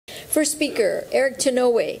First speaker, Eric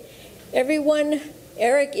Tanouye. Everyone,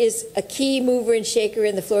 Eric is a key mover and shaker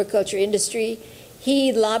in the floriculture industry.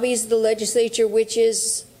 He lobbies the legislature, which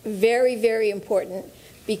is very, very important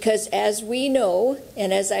because as we know,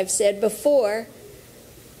 and as I've said before,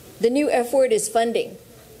 the new F word is funding.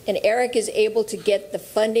 And Eric is able to get the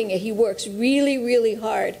funding. He works really, really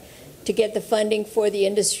hard to get the funding for the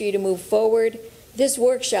industry to move forward. This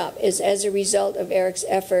workshop is as a result of Eric's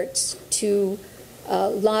efforts to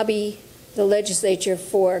lobby the legislature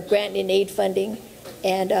for grant and aid funding.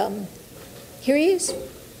 And here he is.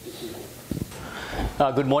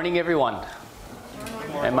 Good morning, everyone.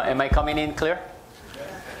 Am I coming in clear?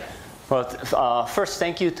 Well, first,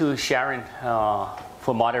 thank you to Sharon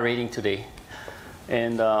for moderating today.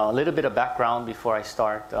 And a little bit of background before I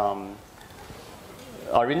start.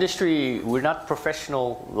 Our industry, we're not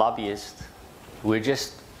professional lobbyists. We're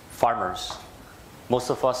just farmers. Most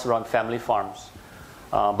of us run family farms.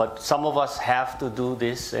 But some of us have to do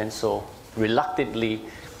this, and so reluctantly,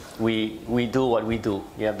 we do what we do.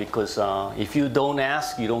 Yeah, because if you don't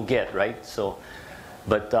ask, you don't get, right? So,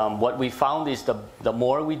 but what we found is the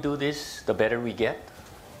more we do this, the better we get.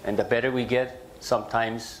 And the better we get,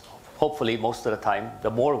 sometimes, hopefully most of the time, the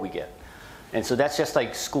more we get. And so that's just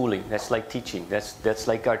like schooling. That's like teaching. That's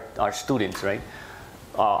like our students, right?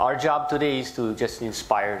 Our job today is to just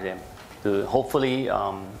inspire them, to hopefully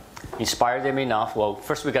inspire them enough. Well,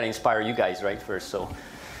 first we got to inspire you guys, right? First, so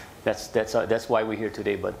that's why we're here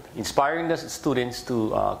today. But inspiring the students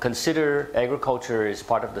to consider agriculture as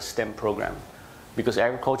part of the STEM program, because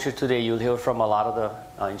agriculture today, you'll hear from a lot of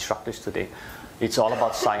the instructors today. It's all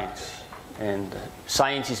about science, and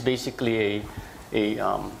science is basically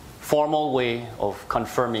a formal way of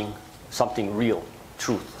confirming something real,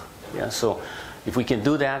 truth. Yeah, so if we can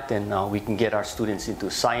do that, then we can get our students into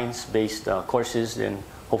science-based courses, and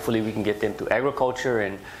hopefully we can get them to agriculture,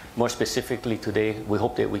 and more specifically today, we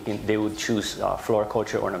hope that they would choose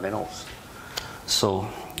floriculture ornamentals. So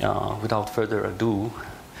without further ado,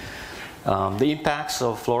 the impacts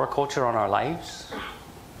of floriculture on our lives.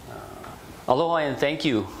 Aloha and thank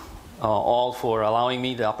you all for allowing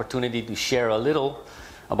me the opportunity to share a little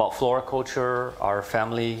about floriculture, our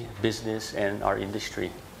family business, and our industry.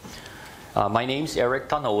 My name's Eric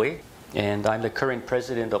Tanouye, and I'm the current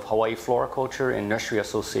president of Hawaii Floriculture and Nursery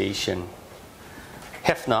Association.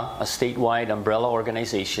 HFNA, a statewide umbrella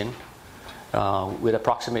organization with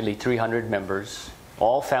approximately 300 members,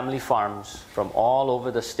 all family farms from all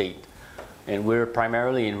over the state. And we're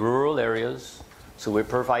primarily in rural areas, so we're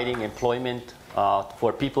providing employment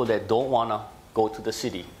for people that don't want to go to the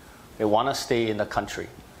city. They want to stay in the country.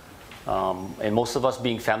 And most of us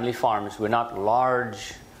being family farms, we're not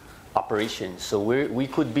large operations. So we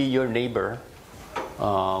could be your neighbor.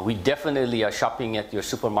 We definitely are shopping at your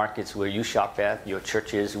supermarkets where you shop at, your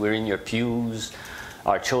churches. We're in your pews.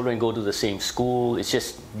 Our children go to the same school. It's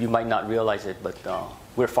just, you might not realize it, but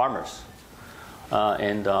we're farmers.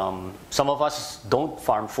 And some of us don't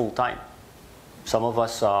farm full time. Some of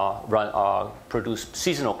us produce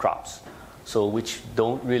seasonal crops, so which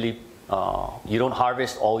don't really, you don't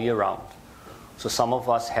harvest all year round. So some of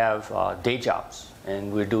us have day jobs,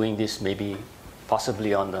 and we're doing this maybe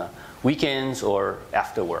possibly on the weekends or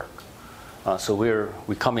after work. So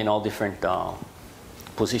we come in all different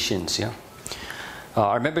positions, yeah.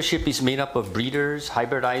 Our membership is made up of breeders,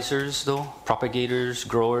 hybridizers, propagators,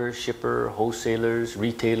 growers, shipper, wholesalers,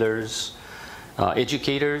 retailers,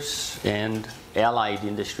 educators, and allied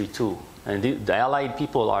industry too. And the allied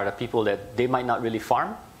people are the people that they might not really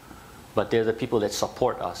farm, but they're the people that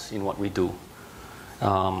support us in what we do.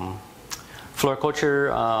 Floriculture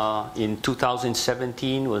in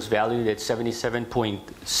 2017 was valued at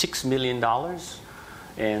 $77.6 million.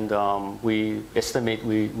 And we estimate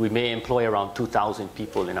we may employ around 2,000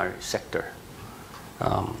 people in our sector.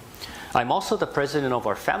 I'm also the president of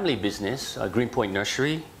our family business, Greenpoint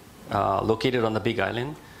Nursery, located on the Big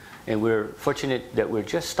Island. And we're fortunate that we're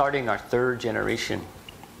just starting our third generation.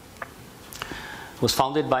 It was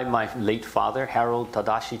founded by my late father, Harold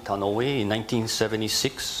Tadashi Tanouye, in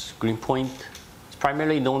 1976. Greenpoint is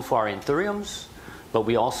primarily known for our anthuriums, but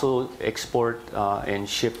we also export and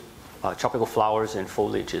ship tropical flowers and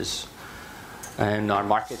foliages. And our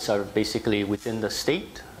markets are basically within the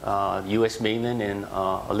state, US mainland, and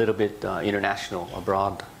a little bit international,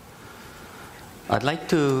 abroad. I'd like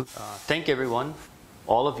to thank everyone,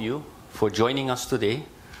 all of you, for joining us today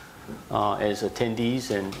as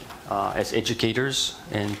attendees and as educators,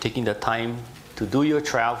 and taking the time to do your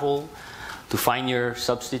travel, to find your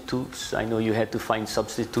substitutes. I know you had to find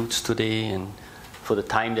substitutes today, and for the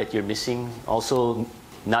time that you're missing. Also,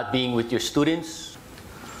 not being with your students.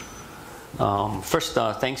 First,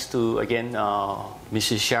 thanks to, again,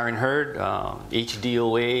 Mrs. Sharon Hurd,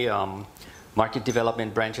 HDOA, Market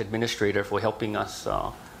Development Branch Administrator, for helping us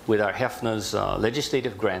with our HFNA's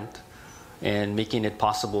legislative grant and making it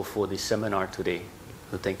possible for this seminar today.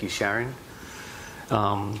 So thank you, Sharon.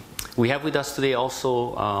 We have with us today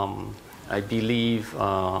also, I believe,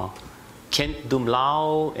 Kent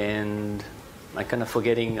Dumlao and I'm kind of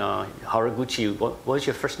forgetting Haraguchi. What was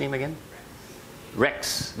your first name again?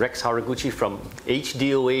 Rex Haraguchi from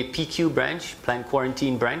HDOA PQ branch, Plant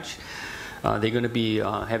Quarantine branch. They're going to be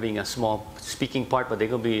having a small speaking part, but they're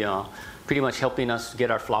going to be pretty much helping us get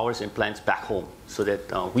our flowers and plants back home so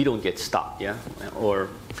that we don't get stopped, yeah? Or,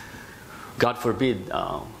 God forbid,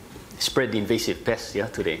 spread the invasive pests, yeah,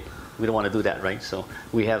 today. We don't want to do that, right? So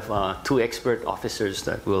we have 2 expert officers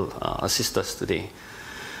that will assist us today.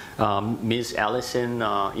 Ms. Allison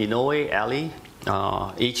Inouye, Ali,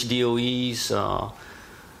 HDOE's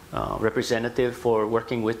representative for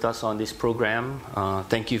working with us on this program.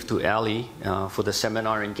 Thank you to Ali for the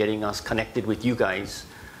seminar and getting us connected with you guys.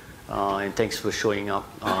 And thanks for showing up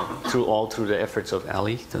through the efforts of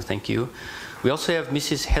Ali. So thank you. We also have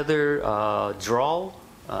Mrs. Heather Drawl.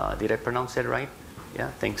 Did I pronounce that right? Yeah,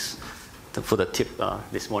 thanks for the tip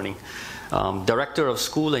this morning. Director of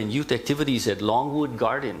School and Youth Activities at Longwood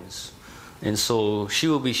Gardens. And so she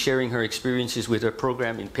will be sharing her experiences with her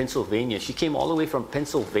program in Pennsylvania. She came all the way from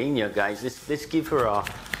Pennsylvania, guys. Let's give her a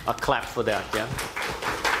clap for that, yeah?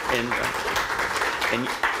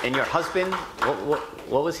 And your husband,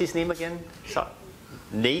 what was his name again?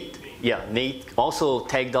 Nate? Yeah, Nate also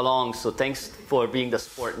tagged along, so thanks for being the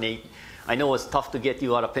sport, Nate. I know it's tough to get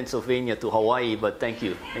you out of Pennsylvania to Hawaii, but thank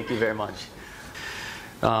you. Thank you very much.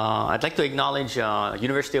 I'd like to acknowledge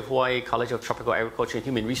University of Hawaii College of Tropical Agriculture and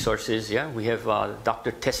Human Resources. Yeah, we have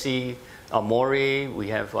Dr. Tessie Amore, we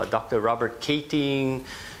have Dr. Robert Kating,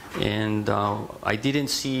 and I didn't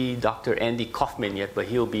see Dr. Andy Kaufman yet, but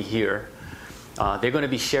he'll be here. They're going to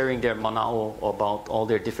be sharing their manao about all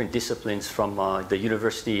their different disciplines from the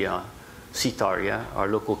University CITAR, yeah, our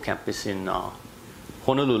local campus in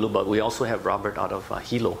Honolulu, but we also have Robert out of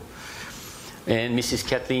Hilo. And Mrs.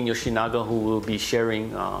 Kathleen Yoshinaga, who will be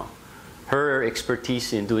sharing her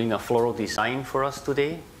expertise in doing a floral design for us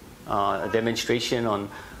today, a demonstration on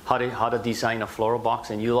how to design a floral box,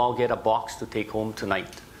 and you'll all get a box to take home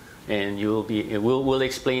tonight. And we'll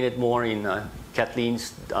explain it more in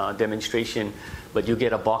Kathleen's demonstration, but you'll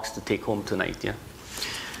get a box to take home tonight, yeah.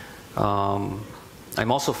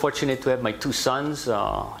 I'm also fortunate to have my 2 sons.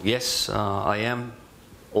 Yes, I am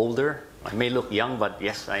older. I may look young, but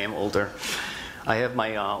yes, I am older. I have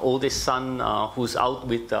my oldest son who's out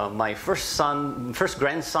with my first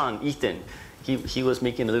grandson, Ethan. He was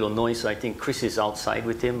making a little noise, so I think Chris is outside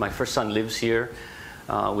with him. My first son lives here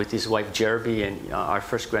with his wife, Jerby, and our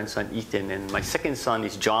first grandson, Ethan. And my second son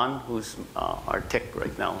is John, who's our tech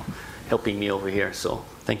right now, helping me over here. So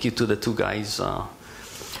thank you to the 2 guys.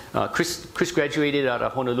 Chris graduated out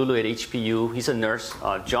of Honolulu at HPU. He's a nurse.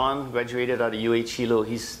 John graduated out of UH Hilo.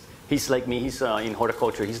 He's like me. He's in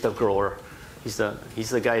horticulture. He's the grower. He's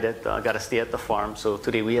the guy that got to stay at the farm. So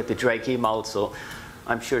today we had to drag him out. So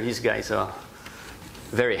I'm sure his guys are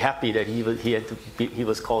very happy that he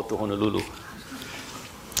was called to Honolulu.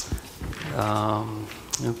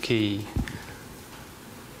 Okay.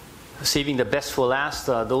 Saving the best for last.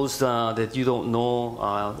 Those that you don't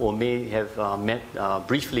know or may have met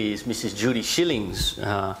briefly is Mrs. Judy Schillings.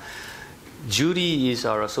 Judy is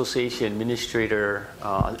our association administrator,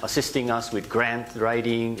 assisting us with grant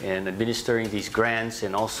writing and administering these grants,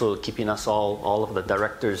 and also keeping us all of the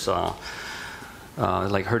directors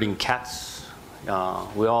like herding cats.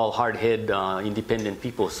 We're all hard-headed, independent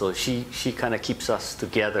people, so she kind of keeps us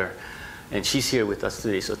together, and she's here with us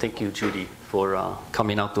today. So thank you, Judy, for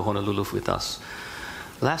coming out to Honolulu with us.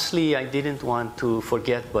 Lastly, I didn't want to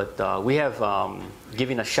forget, but we have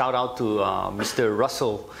given a shout out to Mr.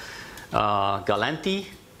 Russell Galanti,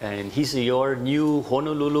 and he's your new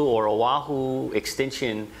Honolulu or Oahu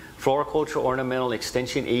extension, floriculture ornamental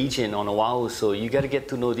extension agent on Oahu. So you got to get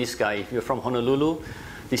to know this guy. If you're from Honolulu,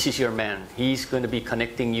 this is your man. He's going to be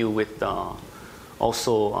connecting you with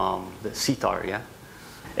also the CITAR, yeah?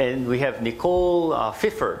 And we have Nicole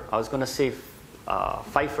Pfiffer. I was going to say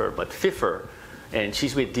Pfeiffer, but Pfiffer. And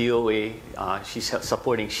she's with DOA. She's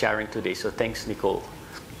supporting Sharon today. So thanks, Nicole.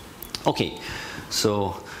 Okay,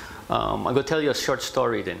 so I'm going to tell you a short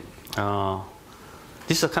story then.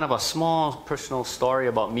 This is a kind of a small personal story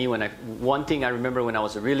about me. One thing I remember when I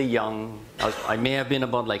was really young, I may have been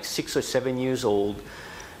about like 6 or 7 years old,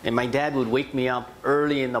 and my dad would wake me up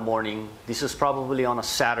early in the morning. This is probably on a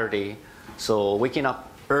Saturday. So waking up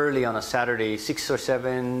early on a Saturday, 6 or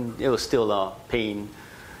 7, it was still a pain.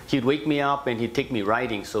 He'd wake me up and he'd take me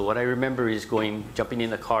riding. So what I remember is jumping in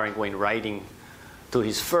the car and going riding to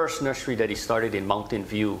his first nursery that he started in Mountain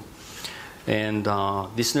View. And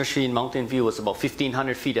this nursery in Mountain View was about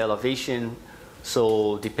 1,500 feet elevation.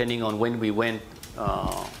 So depending on when we went,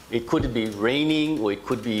 it could be raining or it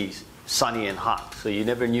could be sunny and hot. So you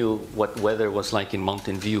never knew what weather was like in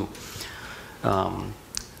Mountain View.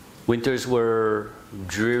 Winters were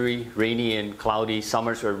dreary, rainy and cloudy.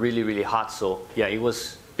 Summers were really, really hot. So yeah, it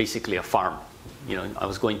was basically a farm. You know, I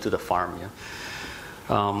was going to the farm. Yeah.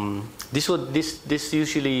 This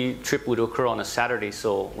usually trip would occur on a Saturday.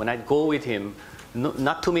 So when I'd go with him,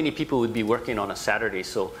 not too many people would be working on a Saturday.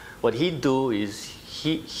 So what he'd do is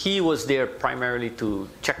he was there primarily to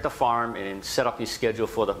check the farm and set up his schedule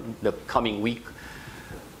for the coming week.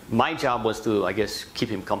 My job was to, I guess, keep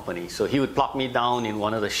him company. So he would plop me down in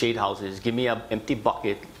one of the shade houses, give me an empty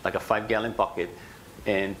bucket, like a 5-gallon bucket,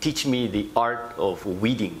 and teach me the art of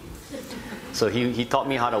weeding. So he taught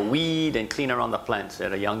me how to weed and clean around the plants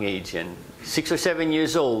at a young age. And 6 or 7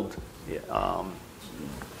 years old,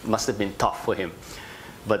 must have been tough for him.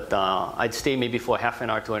 But I'd stay maybe for half an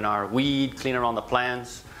hour to an hour, weed, clean around the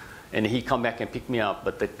plants, and he'd come back and pick me up.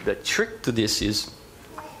 But the trick to this is,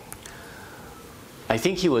 I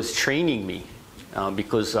think he was training me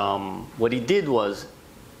because what he did was,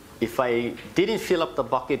 if I didn't fill up the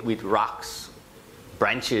bucket with rocks,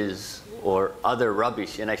 branches, or other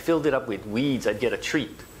rubbish, and I filled it up with weeds, I'd get a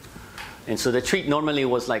treat. And so the treat normally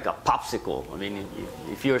was like a popsicle. I mean,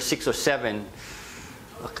 if you're 6 or 7,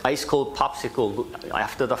 ice cold popsicle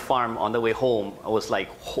after the farm on the way home, I was like,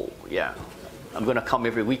 oh yeah, I'm gonna come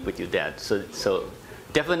every week with you, Dad. So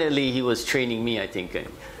definitely he was training me, I think.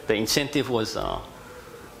 The incentive was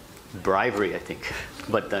bribery, I think.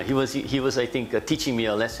 But he was, I think, teaching me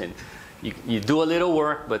a lesson. You do a little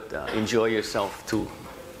work, but enjoy yourself too.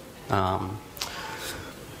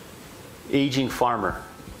 Aging farmer.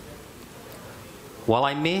 While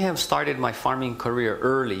I may have started my farming career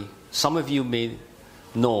early, some of you may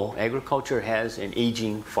know agriculture has an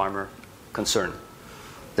aging farmer concern.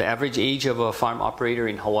 The average age of a farm operator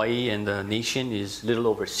in Hawaii and the nation is a little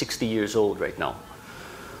over 60 years old right now.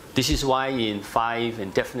 This is why in 5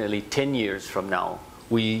 and definitely 10 years from now,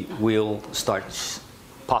 we will start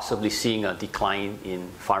possibly seeing a decline in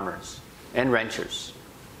farmers and ranchers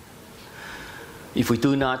if we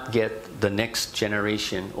do not get the next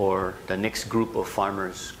generation or the next group of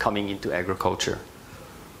farmers coming into agriculture.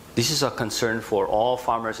 This is a concern for all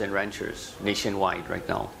farmers and ranchers nationwide right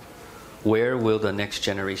now. Where will the next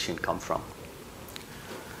generation come from?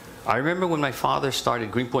 I remember when my father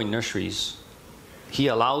started Greenpoint Nurseries, he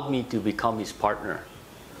allowed me to become his partner.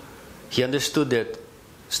 He understood that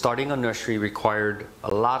starting a nursery required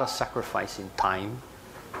a lot of sacrifice in time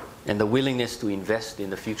and the willingness to invest in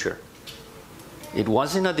the future. It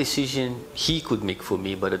wasn't a decision he could make for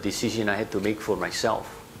me, but a decision I had to make for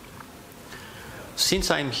myself.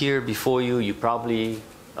 Since I'm here before you, you probably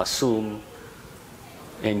assume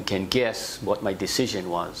and can guess what my decision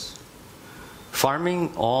was.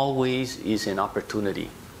 Farming always is an opportunity.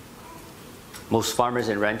 Most farmers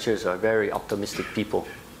and ranchers are very optimistic people.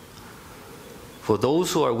 For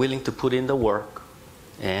those who are willing to put in the work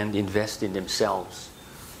and invest in themselves,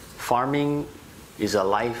 farming is a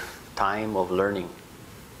lifetime of learning.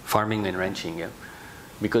 Farming and ranching, yeah.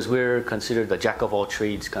 Because we're considered the jack of all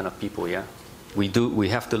trades kind of people, yeah. We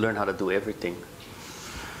have to learn how to do everything.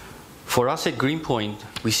 For us at Greenpoint,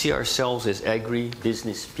 we see ourselves as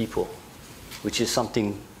agri-business people, which is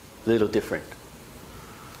something a little different.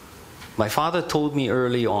 My father told me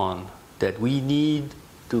early on that we need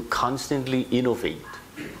to constantly innovate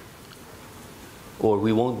or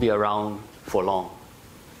we won't be around for long,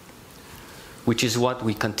 which is what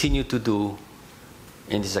we continue to do,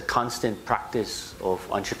 and is a constant practice of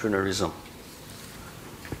entrepreneurism.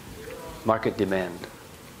 Market demand.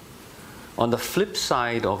 On the flip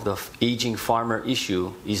side of the aging farmer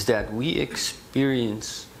issue is that we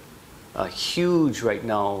experience a huge right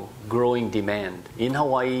now growing demand in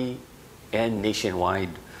Hawaii and nationwide.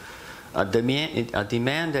 A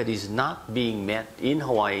demand that is not being met in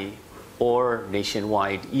Hawaii or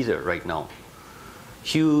nationwide either right now.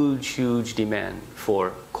 Huge, huge demand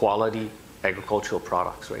for quality agricultural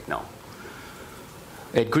products right now.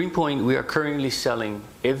 At Greenpoint, we are currently selling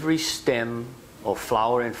every stem of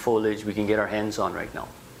flower and foliage we can get our hands on right now.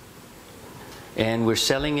 And we're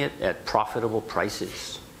selling it at profitable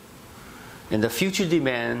prices. And the future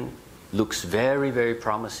demand looks very, very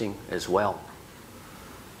promising as well.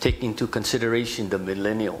 Take into consideration the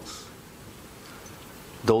millennials,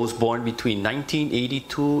 those born between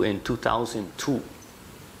 1982 and 2002.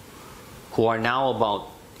 who are now about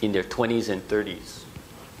in their 20s and 30s.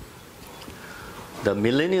 The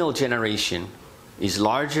millennial generation is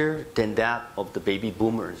larger than that of the baby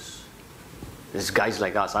boomers. There's guys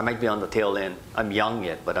like us. I might be on the tail end. I'm young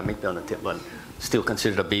yet, but I might be on the tail, but still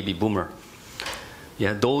considered a baby boomer.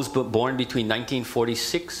 Yeah, those born between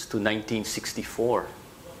 1946 to 1964.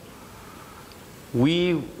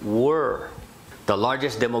 We were the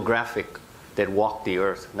largest demographic that walked the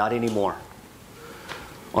earth. Not anymore.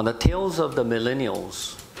 On the tails of the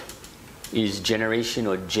millennials is generation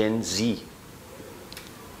or Gen Z.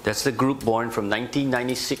 That's the group born from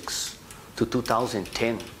 1996 to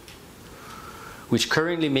 2010, which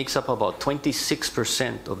currently makes up about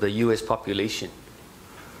 26% of the US population.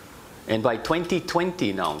 And by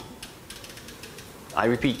 2020 now, I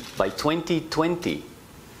repeat, by 2020,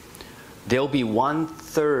 there'll be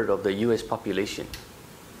 1/3 of the US population.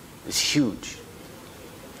 It's huge.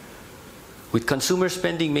 With consumer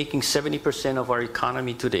spending making 70% of our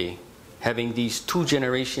economy today, having these two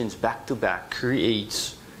generations back to back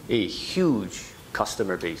creates a huge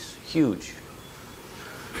customer base, huge.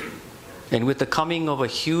 And with the coming of a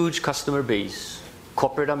huge customer base,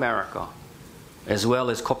 corporate America, as well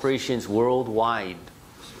as corporations worldwide,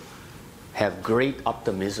 have great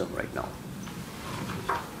optimism right now.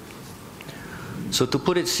 So to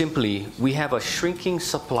put it simply, we have a shrinking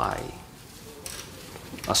supply,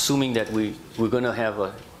 assuming that we're going to have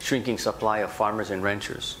a shrinking supply of farmers and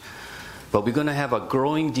ranchers. But we're going to have a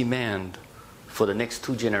growing demand for the next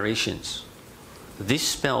 2 generations. This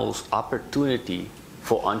spells opportunity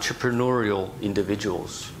for entrepreneurial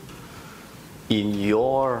individuals in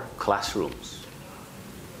your classrooms.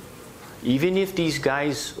 Even if these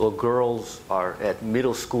guys or girls are at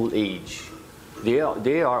middle school age, they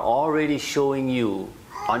are already showing you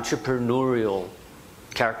entrepreneurial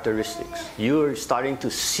characteristics. You're starting to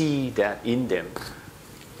see that in them.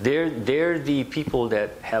 They're the people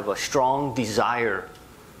that have a strong desire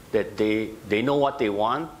that they know what they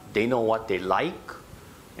want, they know what they like,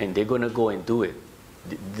 and they're going to go and do it.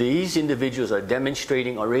 These individuals are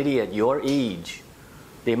demonstrating already at your age.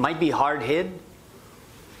 They might be hard-headed,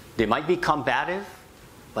 they might be combative,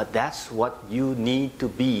 but that's what you need to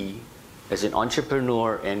be as an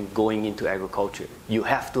entrepreneur and going into agriculture. You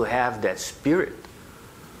have to have that spirit.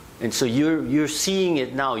 And so you're seeing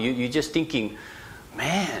it now. You're just thinking,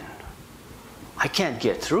 man, I can't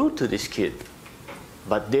get through to this kid.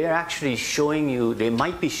 But they're actually showing you, they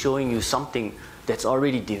might be showing you something that's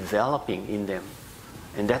already developing in them.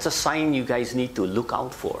 And that's a sign you guys need to look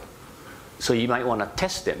out for. So you might want to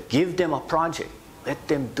test them. Give them a project. Let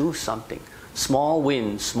them do something. Small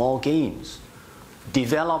wins, small gains.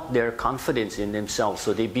 Develop their confidence in themselves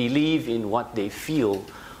so they believe in what they feel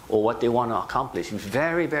or what they want to accomplish. It's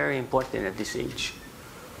very, very important at this age.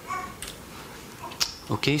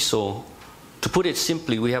 Okay, so to put it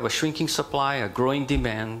simply, we have a shrinking supply, a growing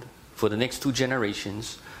demand for the next 2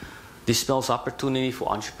 generations. This spells opportunity for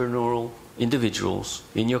entrepreneurial individuals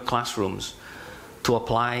in your classrooms to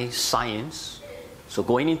apply science. So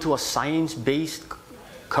going into a science-based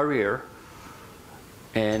career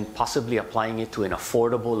and possibly applying it to an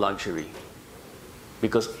affordable luxury.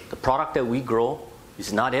 Because the product that we grow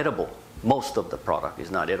is not edible. Most of the product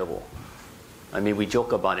is not edible. I mean, we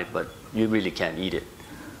joke about it, but you really can't eat it.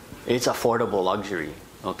 It's affordable luxury,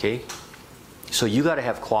 okay? So you got to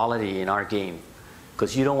have quality in our game,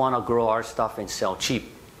 because you don't want to grow our stuff and sell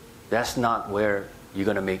cheap. That's not where you're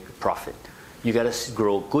going to make a profit. You got to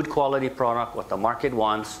grow good quality product, what the market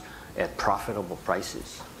wants, at profitable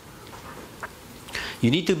prices. You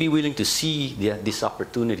need to be willing to see this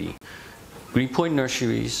opportunity. Greenpoint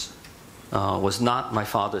Nurseries was not my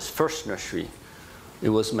father's first nursery. It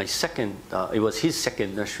was my second. It was his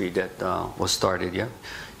second nursery that was started. Yeah,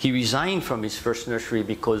 he resigned from his first nursery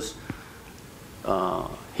because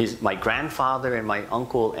my grandfather and my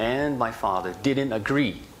uncle and my father didn't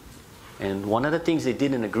agree. And one of the things they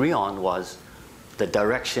didn't agree on was the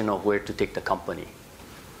direction of where to take the company.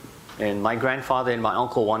 And my grandfather and my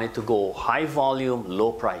uncle wanted to go high volume,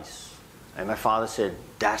 low price. And my father said,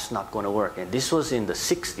 that's not going to work. And this was in the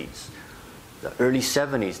 60s, the early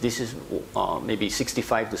 70s. This is maybe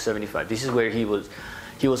 65 to 75. This is where he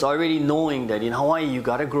was already knowing that in Hawaii, you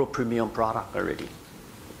got to grow premium product already.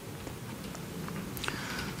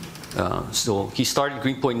 So he started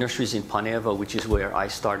Greenpoint Nurseries in Paneva, which is where I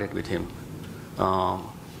started with him,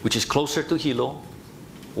 which is closer to Hilo,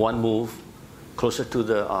 one move, closer to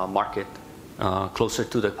the market, closer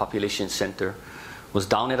to the population center, was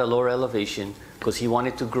down at a lower elevation because he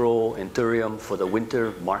wanted to grow Anthurium for the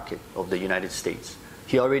winter market of the United States.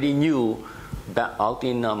 He already knew out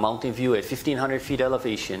in Mountain View at 1,500 feet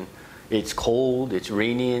elevation, It's cold, it's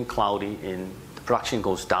rainy and cloudy, and the production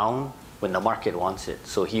goes down when the market wants it.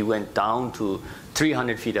 So he went down to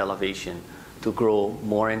 300 feet elevation to grow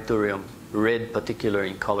more Anthurium, red particular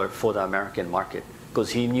in color, for the American market,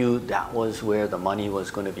 because he knew that was where the money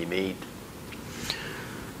was going to be made.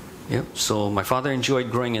 Yep. So my father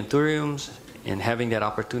enjoyed growing Anthuriums and having that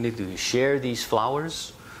opportunity to share these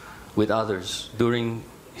flowers with others. During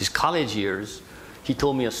his college years, he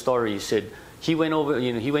told me a story. He said he went over,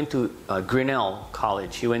 he went to Grinnell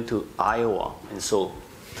College. He went to Iowa, and so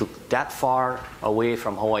that far away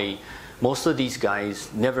from Hawaii, most of these guys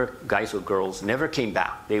guys or girls, never came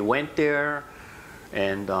back. They went there,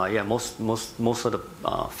 and yeah, most of the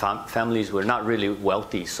families were not really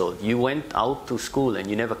wealthy. So you went out to school and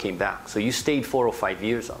you never came back. So you stayed 4 or 5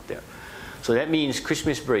 years out there. So that means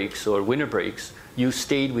Christmas breaks or winter breaks, you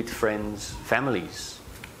stayed with friends, families.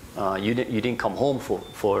 You didn't come home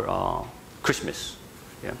for Christmas.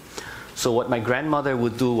 Yeah. So what my grandmother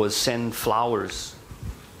would do was send flowers,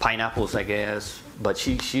 pineapples, I guess, but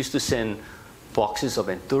she used to send boxes of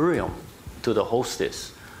Anthurium to the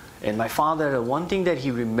hostess. And my father, the one thing that he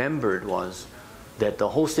remembered was that the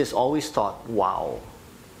hostess always thought, wow,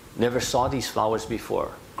 never saw these flowers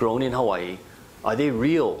before, grown in Hawaii. Are they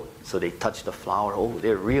real? So they touch the flower. Oh,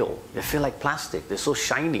 they're real. They feel like plastic. They're so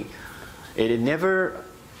shiny. It never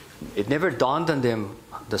dawned on them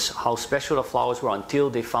how special the flowers were until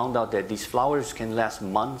they found out that these flowers can last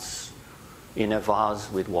months in a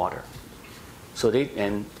vase with water. So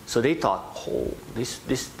they thought, oh,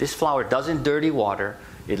 this flower doesn't dirty water.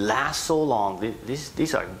 It lasts so long.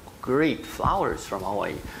 These are great flowers from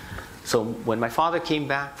Hawaii. So when my father came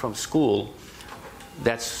back from school,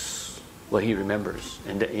 that's what he remembers.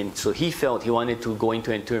 And so he felt he wanted to go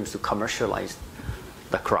into Anthuriums to commercialize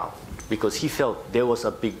the crop, because he felt there was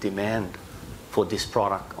a big demand for this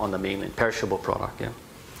product on the mainland, perishable product. Yeah.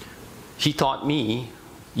 He taught me,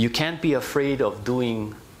 you can't be afraid of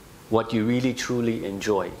doing what you really truly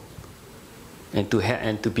enjoy, and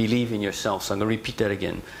to believe in yourself. So I'm going to repeat that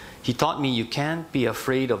again. He taught me you can't be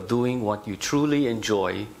afraid of doing what you truly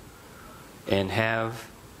enjoy, and have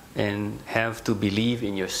to believe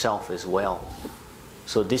in yourself as well.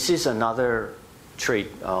 So this is another trait,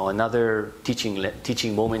 another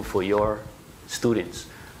teaching moment for your students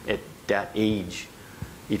at that age.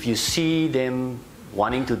 If you see them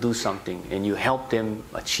wanting to do something and you help them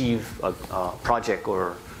achieve a project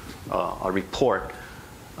or a report,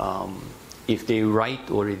 if they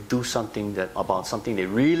write or they do something about something they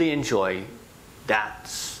really enjoy,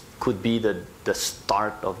 that could be the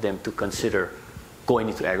start of them to consider going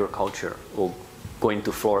into agriculture or going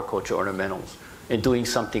into floriculture, ornamentals, and doing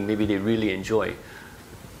something maybe they really enjoy.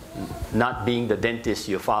 Not being the dentist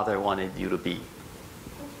your father wanted you to be.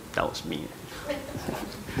 That was me.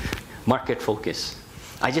 Market focus.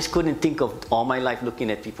 I just couldn't think of all my life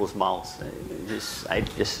looking at people's mouths.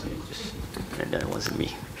 That wasn't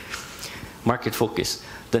me. Market focus.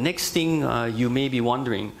 The next thing you may be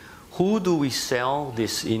wondering, who do we sell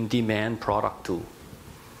this in-demand product to?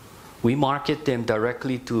 We market them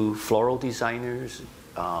directly to floral designers,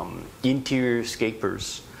 interior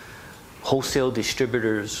scapers, wholesale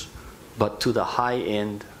distributors, but to the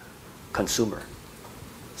high-end consumer.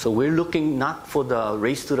 So we're looking not for the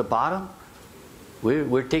race to the bottom.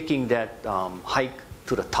 We're taking that hike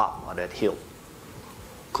to the top of that hill,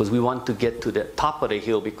 because we want to get to the top of the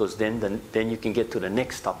hill, because then you can get to the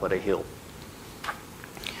next top of the hill.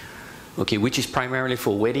 Okay, which is primarily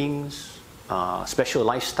for weddings, special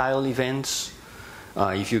lifestyle events.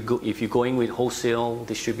 If you're going with wholesale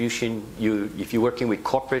distribution, if you're working with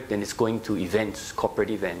corporate, then it's going to events, corporate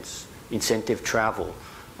events, incentive travel,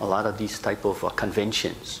 a lot of these type of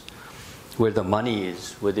conventions where the money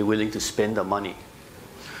is, where they're willing to spend the money.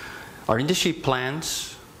 Our industry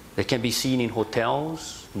plants that can be seen in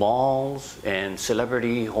hotels, malls, and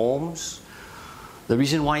celebrity homes. The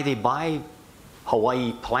reason why they buy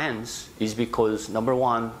Hawaii plants is because, number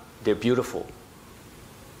one, they're beautiful.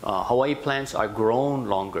 Hawaii plants are grown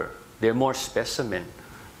longer. They're more specimen,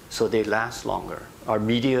 so they last longer. Our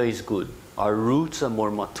media is good. Our roots are more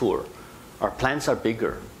mature. Our plants are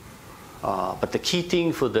bigger. But the key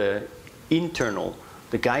thing for the internal,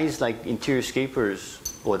 the guys like interior scapers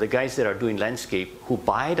or the guys that are doing landscape who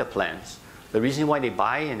buy the plants, the reason why they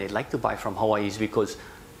buy and they like to buy from Hawaii is because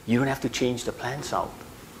you don't have to change the plants out.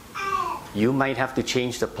 You might have to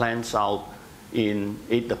change the plants out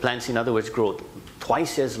the plants, in other words, grow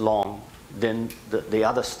twice as long than the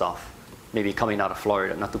other stuff, maybe coming out of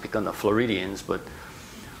Florida, not to pick on the Floridians, but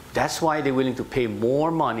that's why they're willing to pay more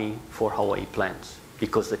money for Hawaii plants,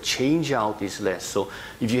 because the change out is less. So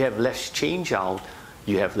if you have less change out,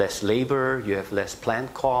 you have less labor, you have less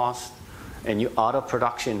plant cost, and you're out of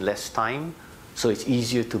production less time, so it's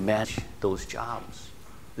easier to manage those jobs.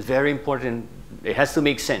 It's very important. It has to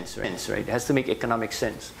make sense, right? It has to make economic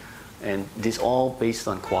sense. And this all based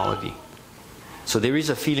on quality. So there is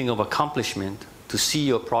a feeling of accomplishment to see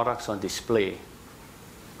your products on display.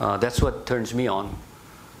 That's what turns me on.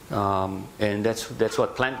 And that's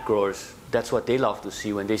what plant growers, that's what they love to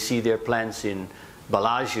see when they see their plants in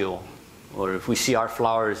Bellagio, or if we see our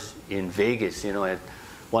flowers in Vegas, you know, at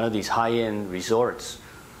one of these high-end resorts.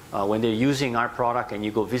 When they're using our product and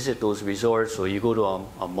you go visit those resorts, or you go to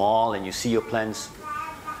a mall and you see your plants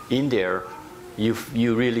in there,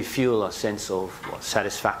 you really feel a sense of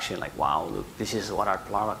satisfaction, like, wow, look, this is what our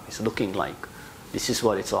product is looking like. This is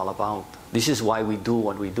what it's all about. This is why we do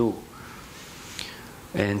what we do.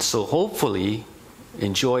 And so hopefully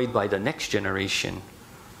enjoyed by the next generation,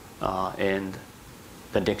 and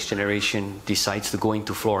the next generation decides to go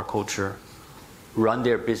into floriculture, run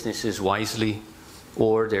their businesses wisely,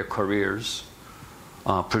 or their careers,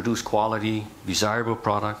 produce quality, desirable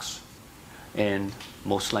products, and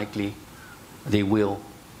most likely they will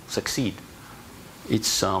succeed.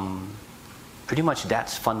 It's pretty much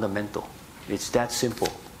that's fundamental. It's that simple.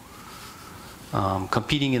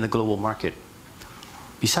 Competing in the global market.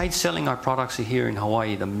 Besides selling our products here in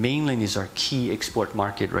Hawaii, the mainland is our key export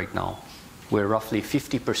market right now, where roughly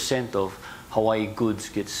 50% of Hawaii goods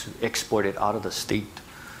gets exported out of the state.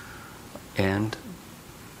 And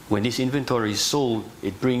when this inventory is sold,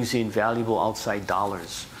 it brings in valuable outside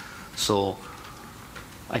dollars. So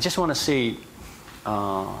I just want to say,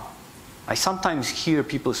 I sometimes hear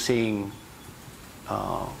people saying,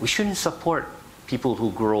 we shouldn't support people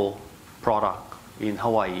who grow product in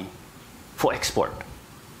Hawaii for export,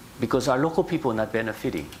 because our local people are not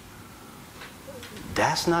benefiting.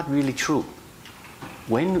 That's not really true.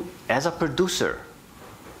 When, as a producer,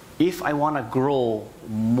 if I want to grow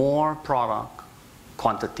more product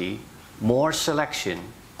quantity, more selection,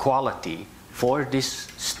 quality for this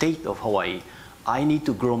state of Hawaii, I need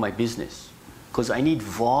to grow my business, because I need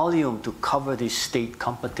volume to cover this state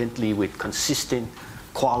competently with consistent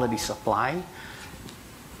quality supply.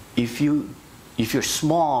 If you're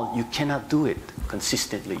small, you cannot do it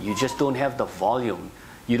consistently. You just don't have the volume.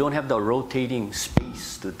 You don't have the rotating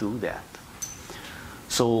space to do that.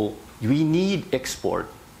 So we need export.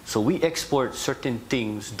 So we export certain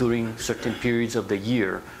things during certain periods of the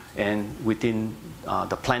year, and within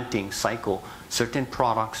the planting cycle, certain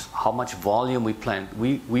products, how much volume we plant,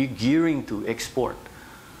 we're gearing to export.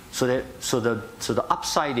 So the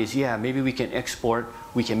upside is, yeah, maybe we can export,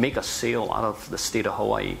 we can make a sale out of the state of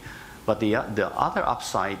Hawaii. But the other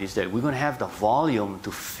upside is that we're going to have the volume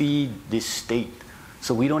to feed this state.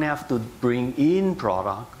 So we don't have to bring in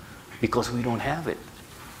product because we don't have it.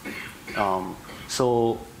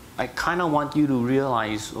 So I kind of want you to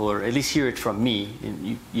realize, or at least hear it from me,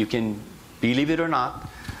 and you can believe it or not,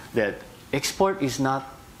 that export is not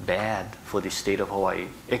bad for the state of Hawaii.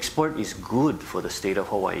 Export is good for the state of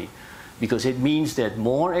Hawaii, because it means that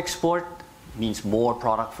more export means more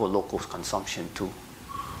product for local consumption too.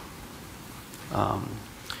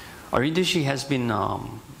 Our industry has been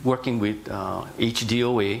working with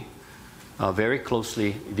HDOA very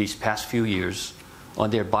closely these past few years on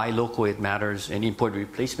their Buy Local It Matters and import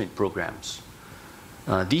replacement programs.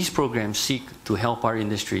 These programs seek to help our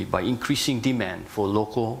industry by increasing demand for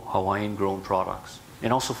local Hawaiian-grown products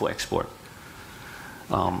and also for export.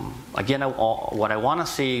 Again, what I want to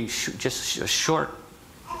say, just a short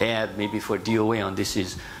ad maybe for DOA on this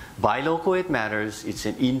is, Buy Local It Matters, it's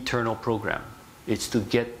an internal program. It's to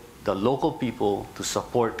get the local people to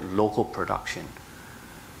support local production.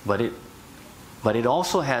 But it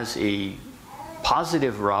also has a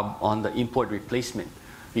positive rub on the import replacement,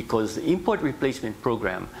 because the import replacement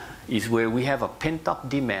program is where we have a pent-up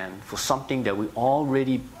demand for something that we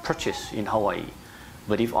already purchase in Hawaii.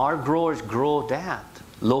 But if our growers grow that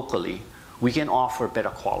locally, we can offer better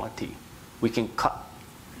quality. We can cut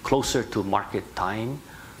closer to market time.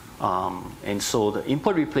 And so the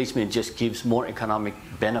import replacement just gives more economic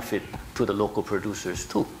benefit to the local producers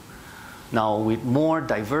too. Now with more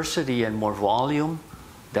diversity and more volume,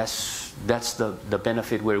 that's the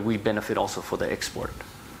benefit where we benefit also for the export.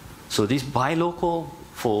 So this buy local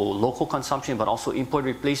for local consumption, but also import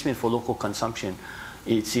replacement for local consumption,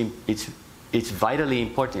 it's vitally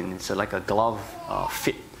important. It's like a glove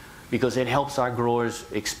fit, because it helps our growers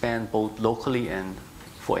expand both locally and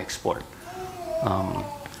for export.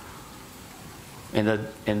 And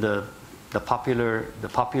the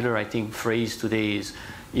popular I think phrase today is,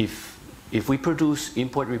 if we produce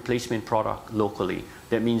import replacement product locally,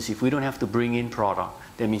 that means if we don't have to bring in product,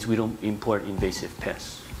 that means we don't import invasive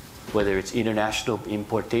pests. Whether it's international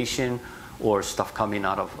importation or stuff coming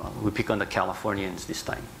out of, we pick on the Californians this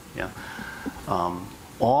time. Yeah.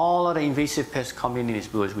 All of the invasive pests coming in is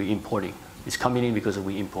because we're importing. It's coming in because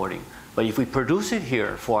we're importing. But if we produce it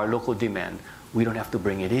here for our local demand, we don't have to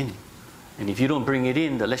bring it in. And if you don't bring it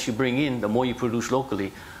in, the less you bring in, the more you produce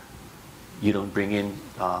locally, you don't bring in,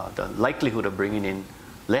 the likelihood of bringing in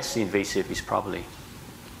less invasive is probably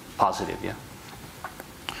positive, yeah?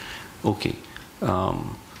 Okay.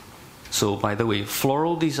 So by the way,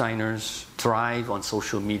 floral designers thrive on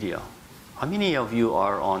social media. How many of you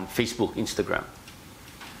are on Facebook, Instagram?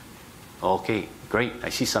 Okay, great. I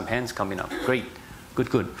see some hands coming up. Great. Good,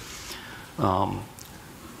 good.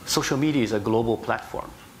 Social media is a global platform.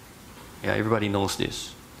 Yeah, everybody knows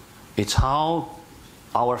this. It's how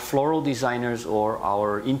our floral designers or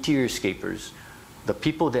our interior scapers, the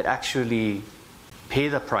people that actually pay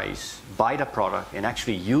the price, buy the product, and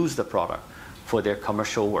actually use the product for their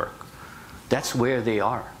commercial work, that's where they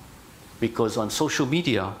are. Because on social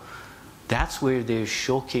media, that's where they're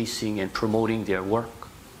showcasing and promoting their work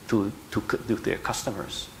to their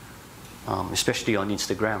customers, especially on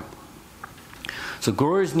Instagram. So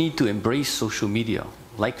growers need to embrace social media,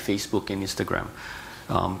 like Facebook and Instagram,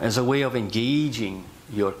 as a way of engaging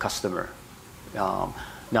your customer.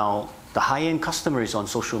 Now, the high-end customer is on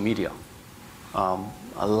social media.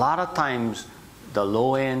 A lot of times, the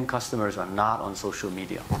low-end customers are not on social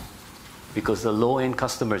media because the low-end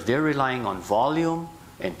customers, they're relying on volume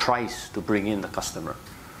and price to bring in the customer.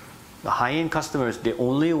 The high-end customers, they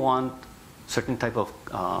only want certain type of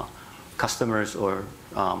customers, or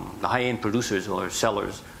the high-end producers or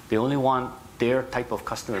sellers, they only want their type of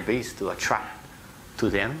customer base to attract to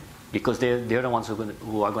them because they're the ones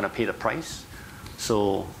who are going to pay the price.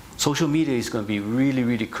 So social media is going to be really,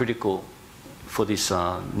 really critical for this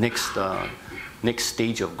next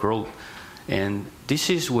stage of growth. And this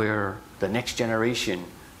is where the next generation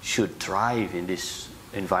should thrive in this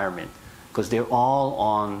environment because they're all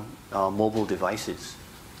on mobile devices.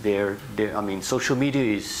 I mean, social media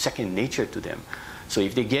is second nature to them. So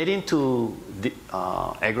if they get into the,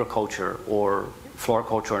 agriculture or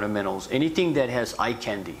floriculture, ornamentals, anything that has eye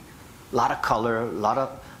candy, a lot of color, a lot of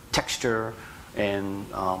texture, and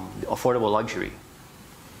affordable luxury,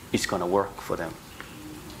 it's going to work for them.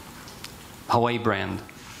 Hawaii brand.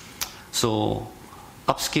 So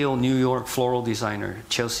upscale New York floral designer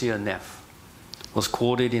Chelsea Neff was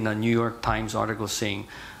quoted in a New York Times article saying,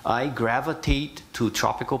 "I gravitate to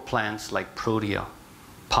tropical plants like protea,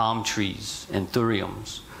 palm trees, and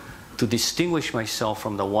thuriums to distinguish myself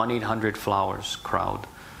from the 1-800-flowers crowd.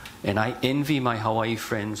 And I envy my Hawaii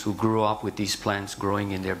friends who grew up with these plants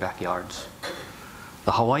growing in their backyards."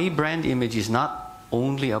 The Hawaii brand image is not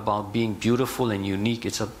only about being beautiful and unique,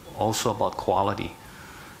 it's also about quality.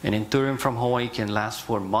 An Anthurium from Hawaii can last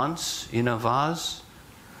for months in a vase.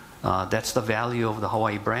 That's the value of the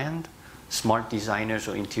Hawaii brand. Smart designers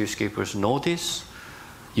or interiorscapers know this.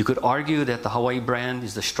 You could argue that the Hawaii brand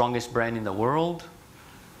is the strongest brand in the world.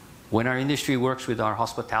 When our industry works with our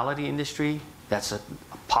hospitality industry, that's a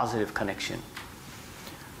positive connection.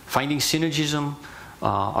 Finding synergism,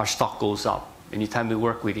 our stock goes up. Anytime we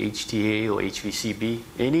work with HTA or HVCB,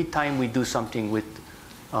 anytime we do something with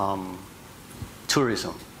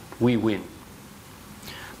tourism, we win.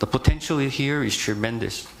 The potential here is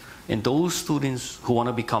tremendous. And those students who want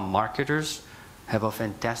to become marketers have a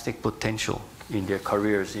fantastic potential in their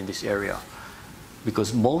careers in this area.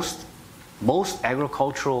 Because most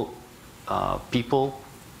agricultural people,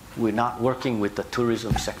 we're not working with the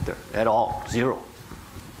tourism sector at all, zero.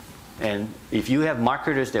 And if you have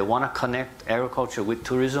marketers that want to connect agriculture with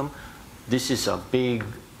tourism, this is a big,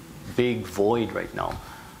 big void right now.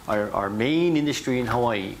 Our main industry in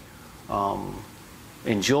Hawaii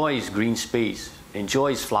enjoys green space,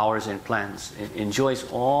 enjoys flowers and plants, enjoys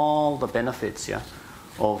all the benefits, yeah,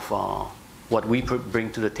 of what we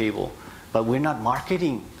bring to the table. But we're not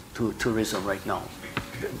marketing to tourism right now.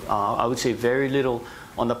 I would say very little.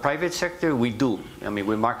 On the private sector, we do. I mean,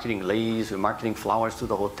 we're marketing leis, we're marketing flowers to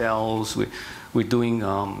the hotels, we're doing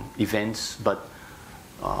events, but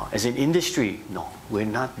as an industry, no, we're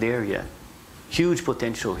not there yet. Huge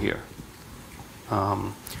potential here.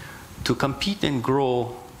 To compete and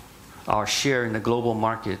grow our share in the global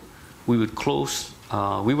market, we work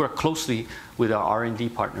closely with our R&D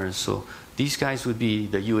partners. So these guys would be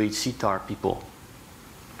the UH-CTAR people.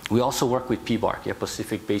 We also work with PBARC,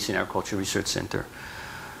 Pacific Basin Agriculture Research Center.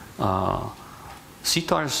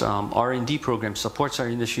 CTAR's R&D program supports our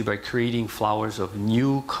industry by creating flowers of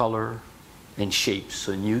new color and shapes,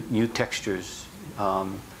 so new textures.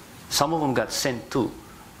 Some of them got sent too.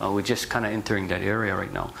 We're just kind of entering that area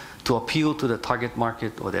right now to appeal to the target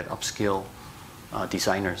market or that upscale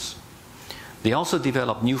designers. They also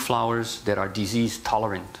develop new flowers that are disease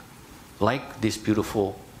tolerant, like this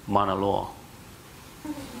beautiful Mauna Loa.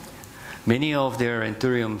 Many of their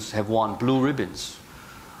anthuriums have won blue ribbons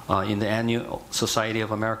in the annual Society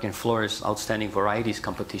of American Florists Outstanding Varieties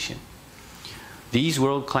competition. These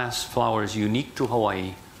world-class flowers, unique to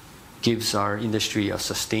Hawaii, gives our industry a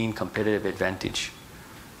sustained competitive advantage.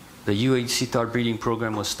 The UH sitar breeding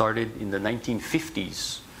program was started in the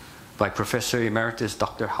 1950s by Professor Emeritus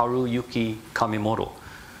Dr. Haruyuki Kamemoto.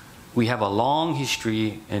 We have a long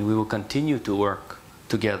history, and we will continue to work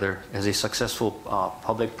together as a successful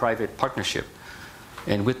public-private partnership.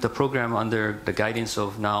 And with the program under the guidance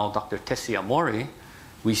of now Dr. Tessie Amore,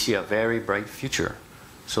 we see a very bright future.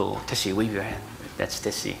 So Tessie, wave your hand. That's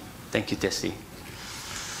Tessie. Thank you, Tessie.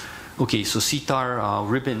 Okay, so sitar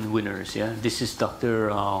ribbon winners. Yeah, this is Dr.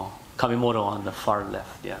 Kamemoto on the far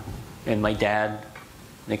left. Yeah, and my dad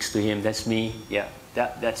next to him. That's me. Yeah,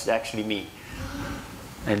 that's actually me.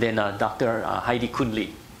 And then Dr. Heidi Kunli,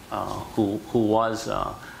 who was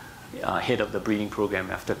head of the breeding program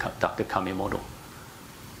after Dr. Kamemoto.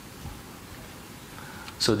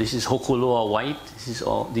 So this is Hokuloa White.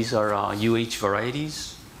 These are UH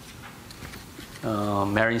varieties.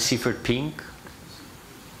 Marine Seaford Pink.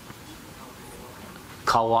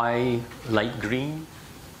 Kauai Light Green.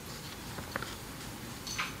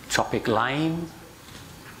 Tropic Lime.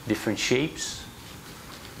 Different shapes.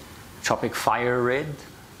 Tropic Fire Red.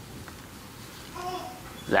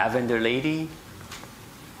 Lavender Lady.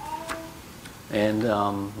 And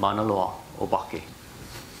Mauna Loa Obake.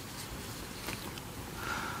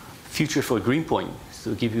 Future for Greenpoint,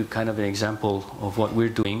 to give you kind of an example of what we're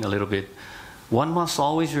doing a little bit. One must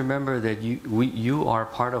always remember that you are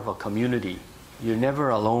part of a community. You're never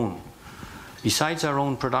alone. Besides our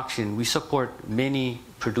own production, we support many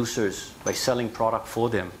producers by selling product for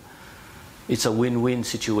them. It's a win-win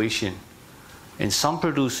situation. And some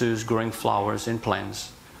producers growing flowers and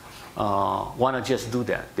plants want to just do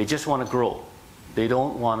that. They just want to grow. They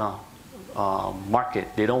don't want to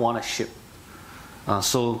market. They don't want to ship.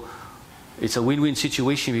 So it's a win-win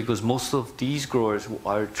situation because most of these growers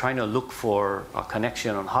are trying to look for a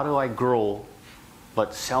connection on how do I grow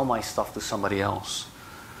but sell my stuff to somebody else.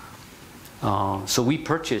 So we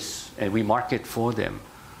purchase and we market for them,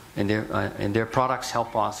 and their products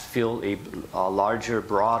help us fill a larger,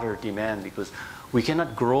 broader demand because we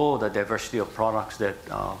cannot grow the diversity of products that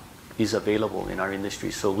is available in our industry.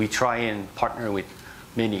 So we try and partner with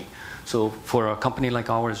many. So for a company like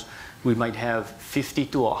ours, we might have 50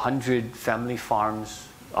 to 100 family farms,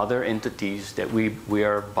 other entities that we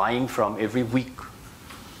are buying from every week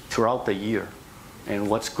throughout the year. And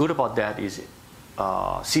what's good about that is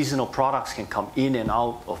seasonal products can come in and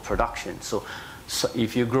out of production. So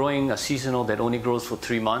if you're growing a seasonal that only grows for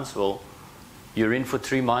 3 months, well, you're in for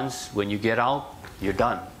 3 months. When you get out, you're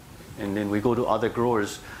done. And then we go to other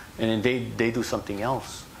growers, and then they do something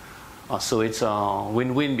else. So it's a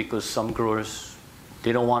win-win because some growers,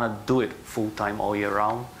 they don't want to do it full-time all year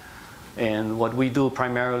round. And what we do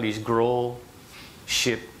primarily is grow,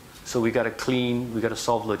 ship. So we got to clean, we got to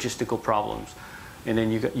solve logistical problems. And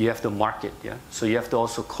then you have to market, yeah? So you have to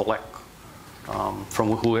also collect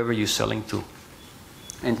from whoever you're selling to.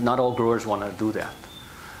 And not all growers want to do that.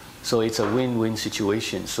 So it's a win-win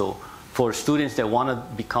situation. So for students that want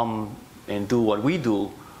to become and do what we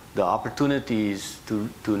do, the opportunity is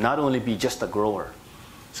to not only be just a grower.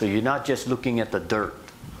 So you're not just looking at the dirt.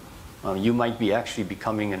 You might be actually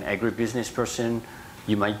becoming an agribusiness person.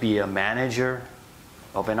 You might be a manager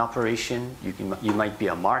of an operation. You might be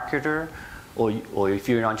a marketer. Or if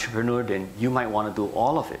you're an entrepreneur, then you might want to do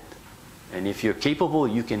all of it. And if you're capable,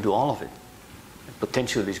 you can do all of it. The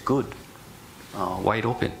potential is good, wide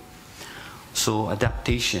open. So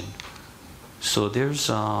adaptation. So there's,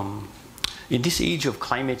 in this age of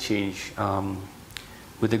climate change,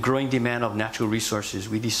 with the growing demand of natural resources,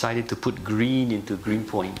 we decided to put green into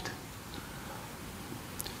Greenpoint.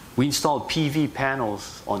 We installed PV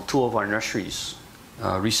panels on 2 of our nurseries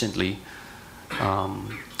recently.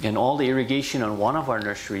 And all the irrigation on one of our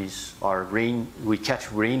nurseries are we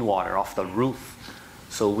catch rainwater off the roof.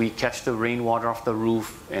 So we catch the rainwater off the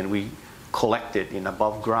roof and we collect it in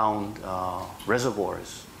above ground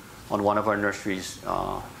reservoirs on one of our nurseries,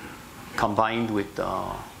 combined with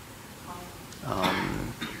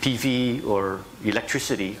PV or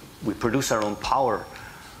electricity. We produce our own power.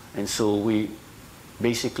 And so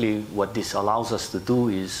basically what this allows us to do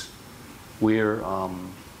is we're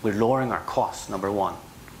lowering our costs, number one.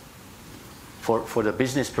 For the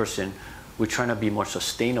business person, we're trying to be more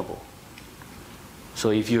sustainable.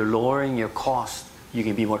 So if you're lowering your cost, you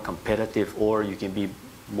can be more competitive or you can be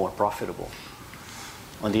more profitable.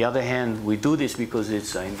 On the other hand, we do this because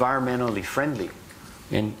it's environmentally friendly,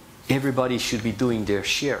 and everybody should be doing their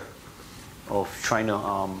share of trying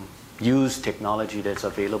to use technology that's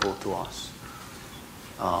available to us.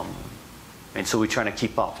 And so we're trying to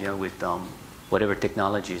keep up, with whatever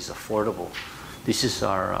technology is affordable. This is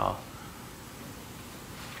our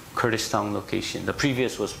Curtistown location. The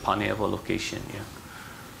previous was Panevo location. Yeah.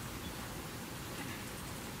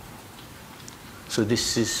 So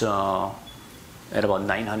this is at about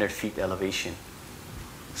 900 feet elevation.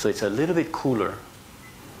 So it's a little bit cooler,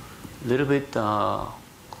 a little bit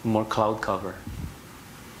more cloud cover.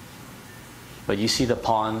 But you see the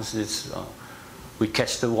ponds. We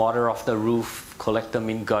catch the water off the roof, collect them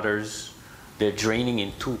in gutters. They're draining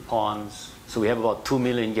in 2 ponds. So we have about 2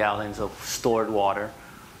 million gallons of stored water,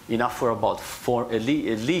 enough for about at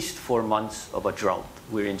least 4 months of a drought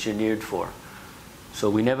we're engineered for. So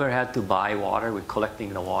we never had to buy water. We're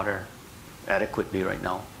collecting the water adequately right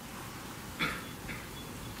now.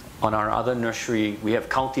 On our other nursery, we have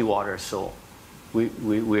county water, so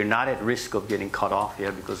we're not at risk of getting cut off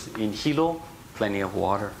here because in Hilo, plenty of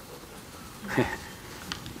water.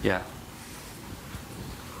 Yeah.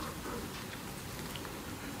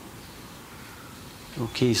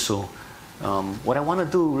 Okay, so what I want to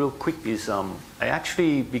do real quick is I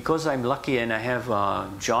actually, because I'm lucky and I have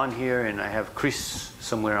John here and I have Chris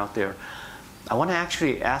somewhere out there, I want to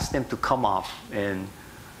actually ask them to come up and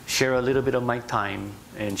share a little bit of my time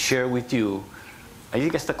and share with you. I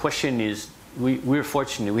guess the question is, we're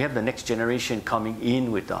fortunate. We have the next generation coming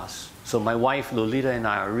in with us. So my wife, Lolita, and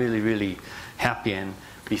I are really, really happy. And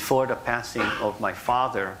before the passing of my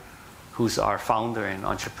father, who's our founder and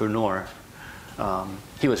entrepreneur,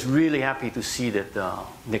 he was really happy to see that the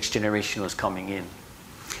next generation was coming in.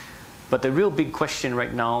 But the real big question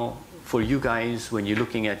right now for you guys when you're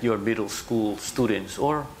looking at your middle school students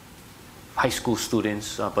or high school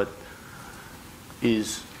students,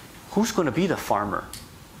 is who's going to be the farmer?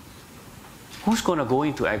 Who's going to go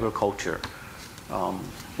into agriculture?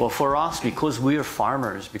 Well, for us, because we're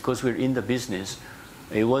farmers, because we're in the business,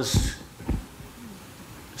 it was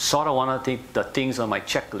sort of one of the things on my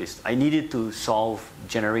checklist. I needed to solve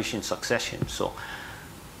generation succession. So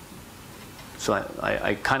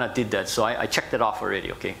I kind of did that. So I checked it off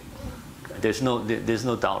already, okay? There's no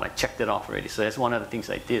doubt. I checked it off already. So that's one of the things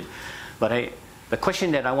I did. But the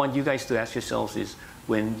question that I want you guys to ask yourselves is,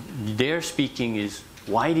 when they're speaking, is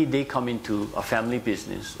why did they come into a family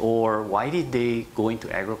business, or why did they go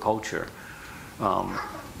into agriculture?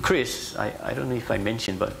 Chris, I don't know if I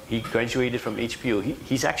mentioned, but he graduated from HPO.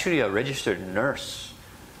 He's actually a registered nurse,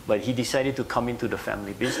 but he decided to come into the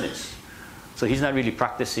family business. So he's not really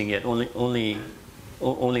practicing yet, only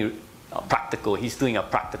practical. He's doing a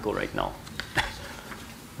practical right now.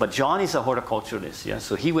 But John is a horticulturalist, yeah.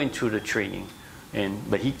 So he went through the training,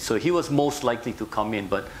 so he was most likely to come in,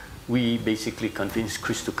 but we basically convinced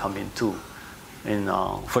Chris to come in too, and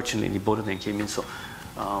fortunately both of them came in. So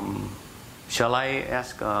shall I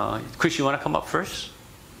ask Chris? You want to come up first?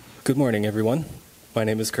 Good morning, everyone. My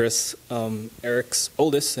name is Chris, Eric's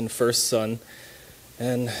oldest and first son,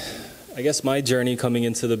 and I guess my journey coming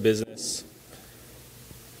into the business,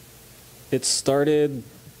 it started,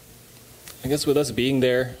 I guess, with us being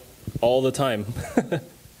there all the time.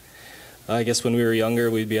 I guess when we were younger,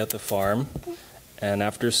 we'd be at the farm, and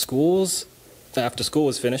after school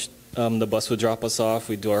was finished, the bus would drop us off,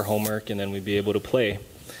 we'd do our homework, and then we'd be able to play.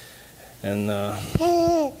 And yeah.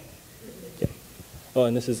 Oh,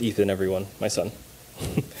 and this is Ethan, everyone, my son.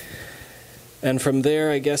 And from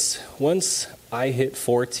there, I guess, once I hit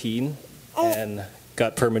 14 and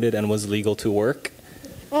got permitted and was legal to work,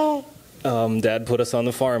 Dad put us on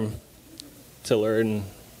the farm to learn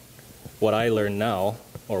what I learned now,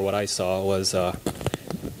 or what I saw was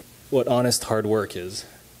what honest hard work is.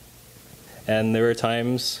 And there were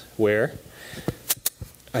times where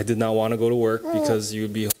I did not want to go to work because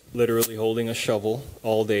you'd be literally holding a shovel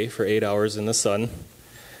all day for 8 hours in the sun,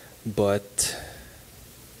 but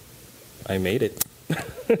I made it.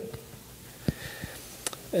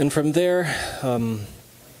 And from there,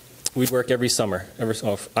 we'd work every summer.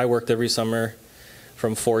 I worked every summer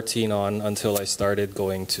from 14 on until I started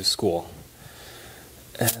going to school.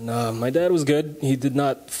 And my dad was good. He did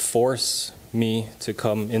not force me to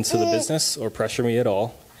come into the business or pressure me at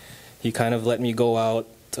all. He kind of let me go out,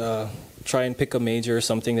 try and pick a major or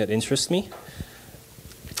something that interests me.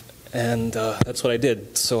 And that's what I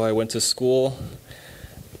did. So I went to school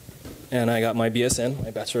and I got my BSN,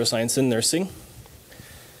 my Bachelor of Science in Nursing.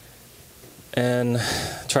 And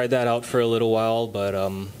tried that out for a little while, but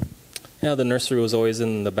yeah, the nursery was always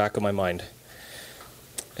in the back of my mind.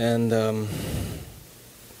 And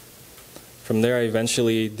from from there, I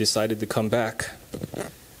eventually decided to come back.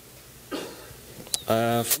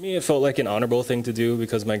 For me, it felt like an honorable thing to do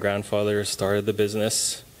because my grandfather started the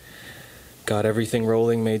business, got everything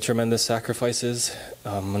rolling, made tremendous sacrifices.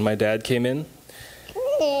 When my dad came in,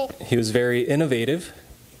 he was very innovative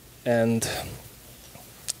and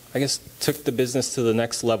I guess took the business to the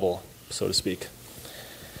next level, so to speak.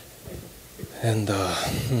 And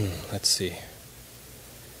let's see.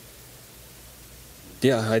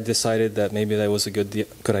 Yeah, I decided that maybe that was a good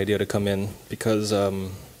idea to come in because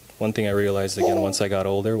one thing I realized again once I got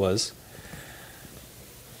older was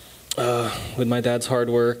with my dad's hard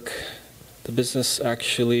work, the business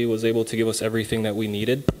actually was able to give us everything that we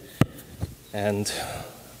needed and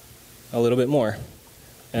a little bit more.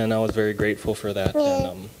 And I was very grateful for that.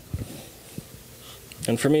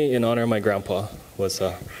 And for me, in honor of my grandpa,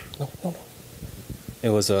 it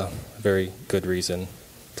was a very good reason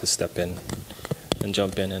to step in and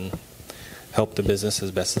jump in and help the business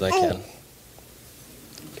as best as I can.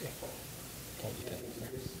 Okay.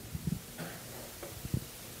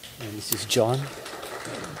 And this is John.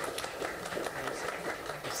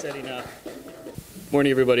 Setting up.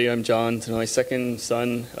 Morning, everybody. I'm John, my second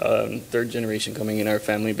son, third generation coming in our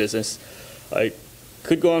family business. I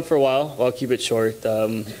could go on for a while. I'll keep it short.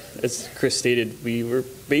 As Chris stated, we were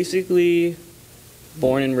basically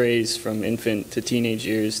born and raised from infant to teenage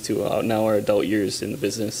years to now our adult years in the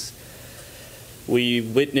business. We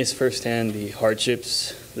witnessed firsthand the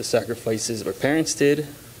hardships, the sacrifices our parents did,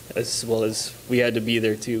 as well as we had to be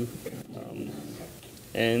there too.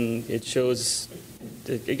 And it shows,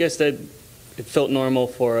 I guess, that it felt normal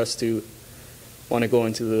for us to want to go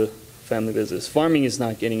into the family business. Farming is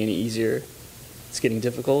not getting any easier. It's getting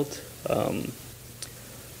difficult. I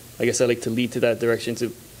guess I like to lead to that direction,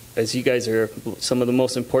 as you guys are some of the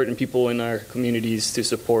most important people in our communities to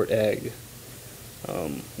support ag.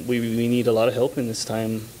 We need a lot of help in this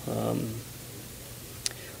time.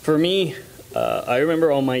 For me, I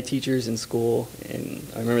remember all my teachers in school, and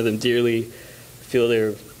I remember them dearly. I feel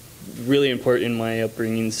they're really important in my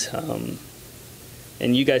upbringings.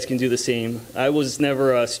 And you guys can do the same. I was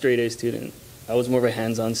never a straight A student. I was more of a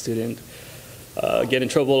hands-on student. Get in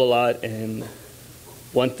trouble a lot, and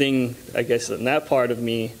one thing, I guess, in that part of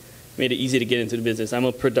me made it easy to get into the business. I'm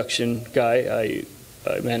a production guy.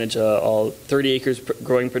 I manage all 30 acres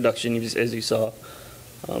growing production, as you saw.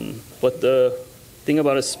 But the thing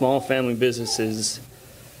about a small family business is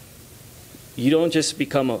you don't just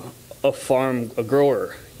become a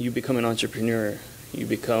grower. You become an entrepreneur. You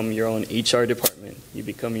become your own HR department. You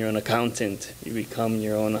become your own accountant. You become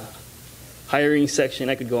your own hiring section.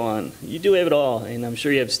 I could go on. You do have it all, and I'm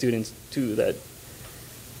sure you have students too that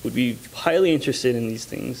would be highly interested in these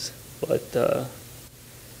things. But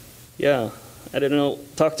yeah, I don't know.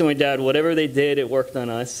 Talk to my dad. Whatever they did, it worked on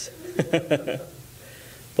us.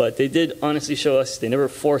 But they did honestly show us. They never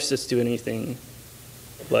forced us to do anything,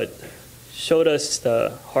 but showed us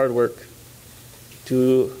the hard work.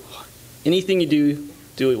 To anything you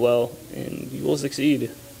do it well, and you will succeed.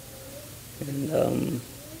 And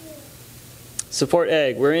support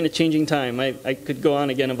ag. We're in a changing time. I could go on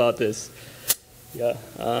again about this. Yeah,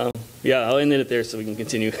 I'll end it there so we can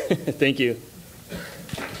continue. Thank you.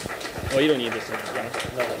 Oh, you don't need this one.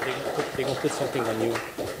 No, they can put something on you.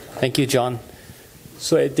 Thank you, John.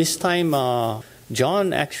 So at this time,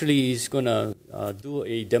 John actually is going to do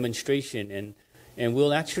a demonstration, and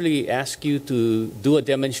we'll actually ask you to do a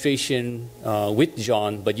demonstration with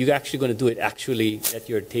John, but you're actually going to do it actually at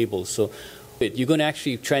your table. So you're going to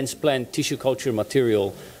actually transplant tissue culture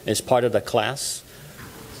material as part of the class.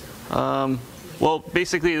 Well,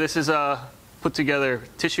 basically, this is a put together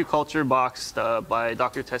tissue culture box by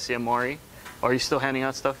Dr. Tessie Mori. Are you still handing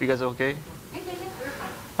out stuff? You guys okay?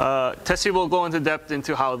 Tessie will go into depth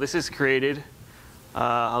into how this is created.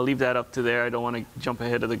 I'll leave that up to there. I don't want to jump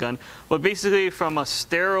ahead of the gun. But basically, from a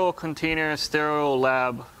sterile container, sterile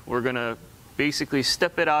lab, we're going to basically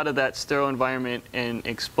step it out of that sterile environment and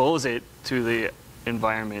expose it to the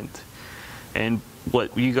environment. And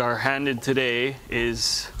what we are handed today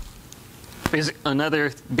is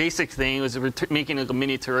another basic thing is we're making like a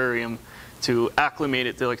mini terrarium to acclimate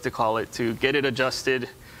it, they like to call it, to get it adjusted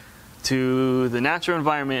to the natural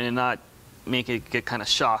environment and not make it get kind of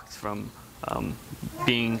shocked from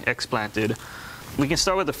being explanted. We can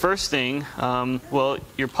start with the first thing. Well,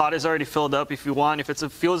 your pot is already filled up. If you want, if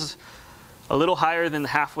it feels a little higher than the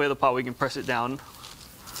halfway of the pot, we can press it down.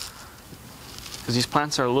 Because these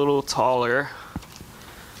plants are a little taller.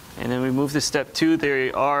 And then we move to step 2.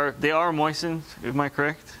 They are moistened. Am I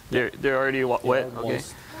correct? They're already wet. Okay.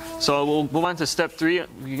 So we'll move on to step 3.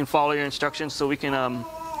 You can follow your instructions. So we can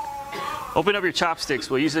Open up your chopsticks.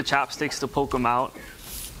 We'll use the chopsticks to poke them out.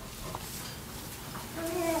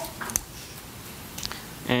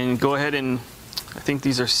 And go ahead and, I think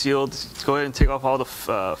these are sealed. Go ahead and take off all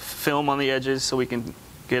the film on the edges so we can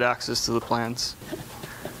get access to the plants.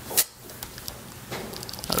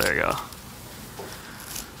 Oh, there you go.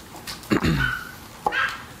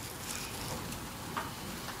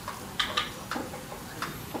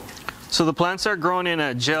 So the plants are grown in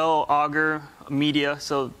a gel agar media,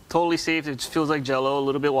 so totally safe. It feels like Jello, a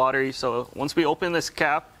little bit watery. So once we open this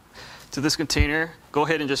cap to this container, go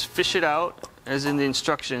ahead and just fish it out as in the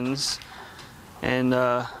instructions, and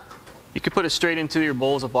you can put it straight into your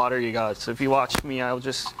bowls of water you got. So if you watch me, I'll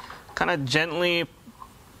just kind of gently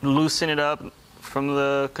loosen it up from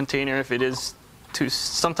the container if it is too,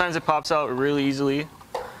 sometimes it pops out really easily.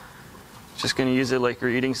 Just gonna use it like we're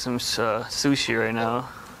eating some sushi right now.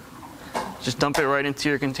 Just dump it right into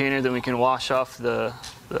your container, then we can wash off the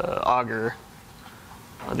agar.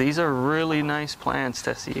 Oh, these are really nice plants,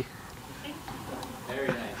 Tessie. Very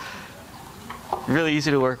nice. Really easy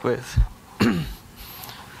to work with.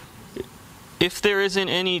 If there isn't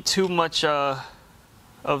any too much of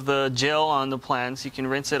the gel on the plants, you can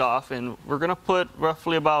rinse it off, and we're gonna put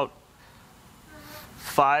roughly about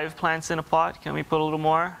 5 plants in a pot. Can we put a little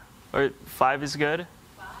more? Or 5 is good?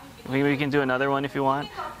 Maybe we can do another one if you want.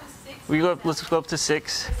 Let's go up to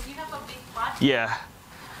 6. Yeah.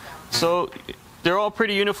 So they're all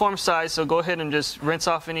pretty uniform size, so go ahead and just rinse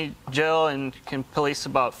off any gel and can place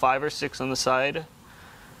about 5 or 6 on the side.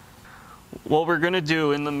 What we're gonna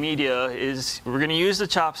do in the media is we're gonna use the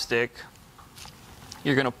chopstick.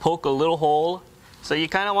 You're gonna poke a little hole. So you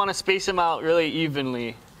kind of want to space them out really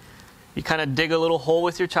evenly. You kind of dig a little hole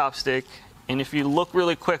with your chopstick, and if you look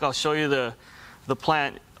really quick, I'll show you the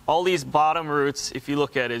plant. All these bottom roots, if you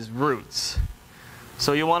look at it, is roots.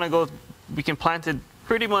 So you want to go, we can plant it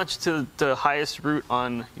pretty much to the highest root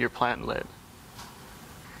on your plantlet.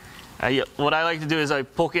 What I like to do is I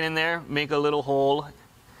poke it in there, make a little hole.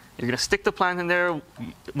 You're going to stick the plant in there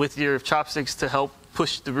with your chopsticks to help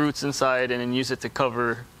push the roots inside, and then use it to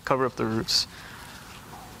cover up the roots.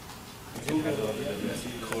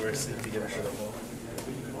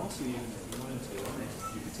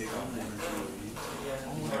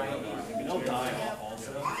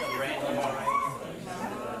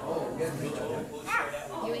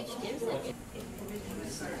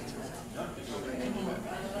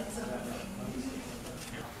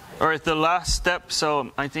 All right, the last step.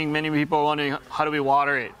 So I think many people are wondering, how do we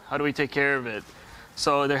water it? How do we take care of it?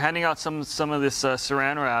 So they're handing out some of this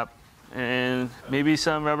saran wrap and maybe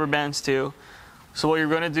some rubber bands too. So what you're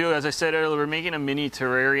going to do, as I said earlier, we're making a mini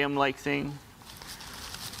terrarium-like thing.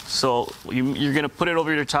 So you're going to put it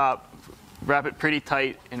over your top, wrap it pretty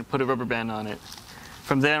tight, and put a rubber band on it.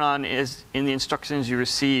 From then on, is in the instructions you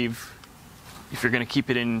receive, if you're going to keep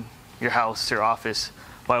it in your house or office,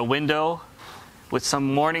 by a window with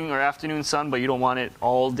some morning or afternoon sun, but you don't want it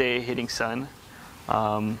all day hitting sun.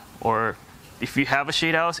 Or if you have a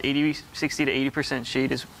shade house, 60 to 80%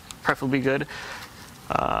 shade is preferably good.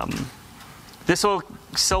 This will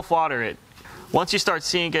self-water it. Once you start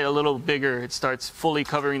seeing it get a little bigger, it starts fully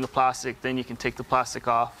covering the plastic, then you can take the plastic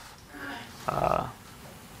off,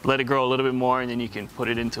 let it grow a little bit more, and then you can put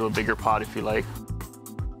it into a bigger pot if you like.